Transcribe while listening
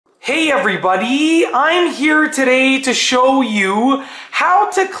Hey everybody, I'm here today to show you how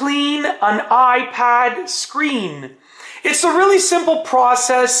to clean an iPad screen. It's a really simple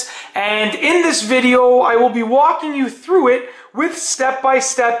process, and in this video I will be walking you through it with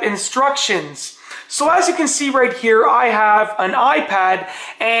step-by-step instructions. So as you can see right here, I have an iPad,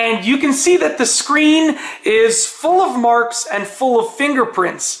 and you can see that the screen is full of marks and full of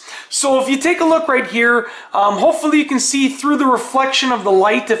fingerprints. So if you take a look right here, hopefully you can see through the reflection of the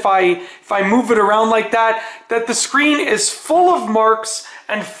light, if I move it around like that, that the screen is full of marks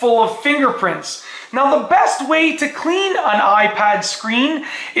and full of fingerprints. Now the best way to clean an iPad screen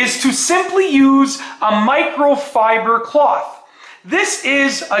is to simply use a microfiber cloth. This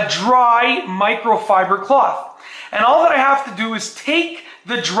is a dry microfiber cloth. And all that I have to do is take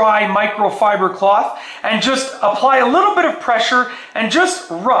the dry microfiber cloth and just apply a little bit of pressure and just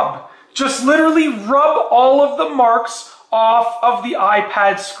rub. Just literally rub all of the marks off of the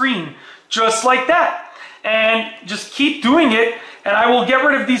iPad screen. Just like that. And just keep doing it, and I will get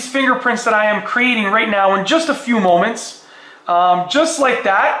rid of these fingerprints that I am creating right now in just a few moments. Just like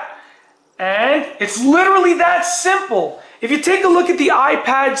that. And it's literally that simple. If you take a look at the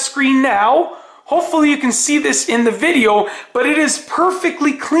iPad screen now, hopefully you can see this in the video, but it is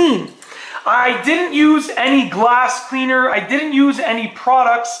perfectly clean. I didn't use any glass cleaner. I didn't use any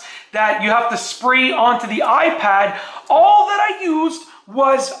products that you have to spray onto the iPad. All that I used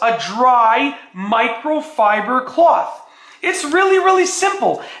was a dry microfiber cloth. It's really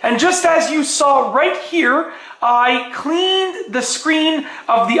simple. And just as you saw right here, I cleaned the screen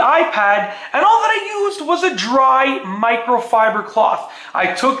of the iPad, and all that I used was a dry microfiber cloth.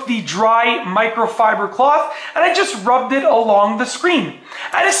 I took the dry microfiber cloth and I just rubbed it along the screen.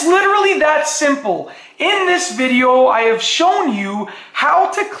 And it's literally that simple. In this video, I have shown you how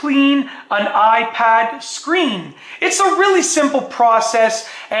to clean an iPad screen. It's a really simple process,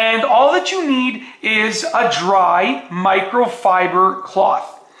 and all that you need is a dry microfiber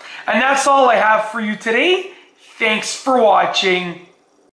cloth. And that's all I have for you today. Thanks for watching.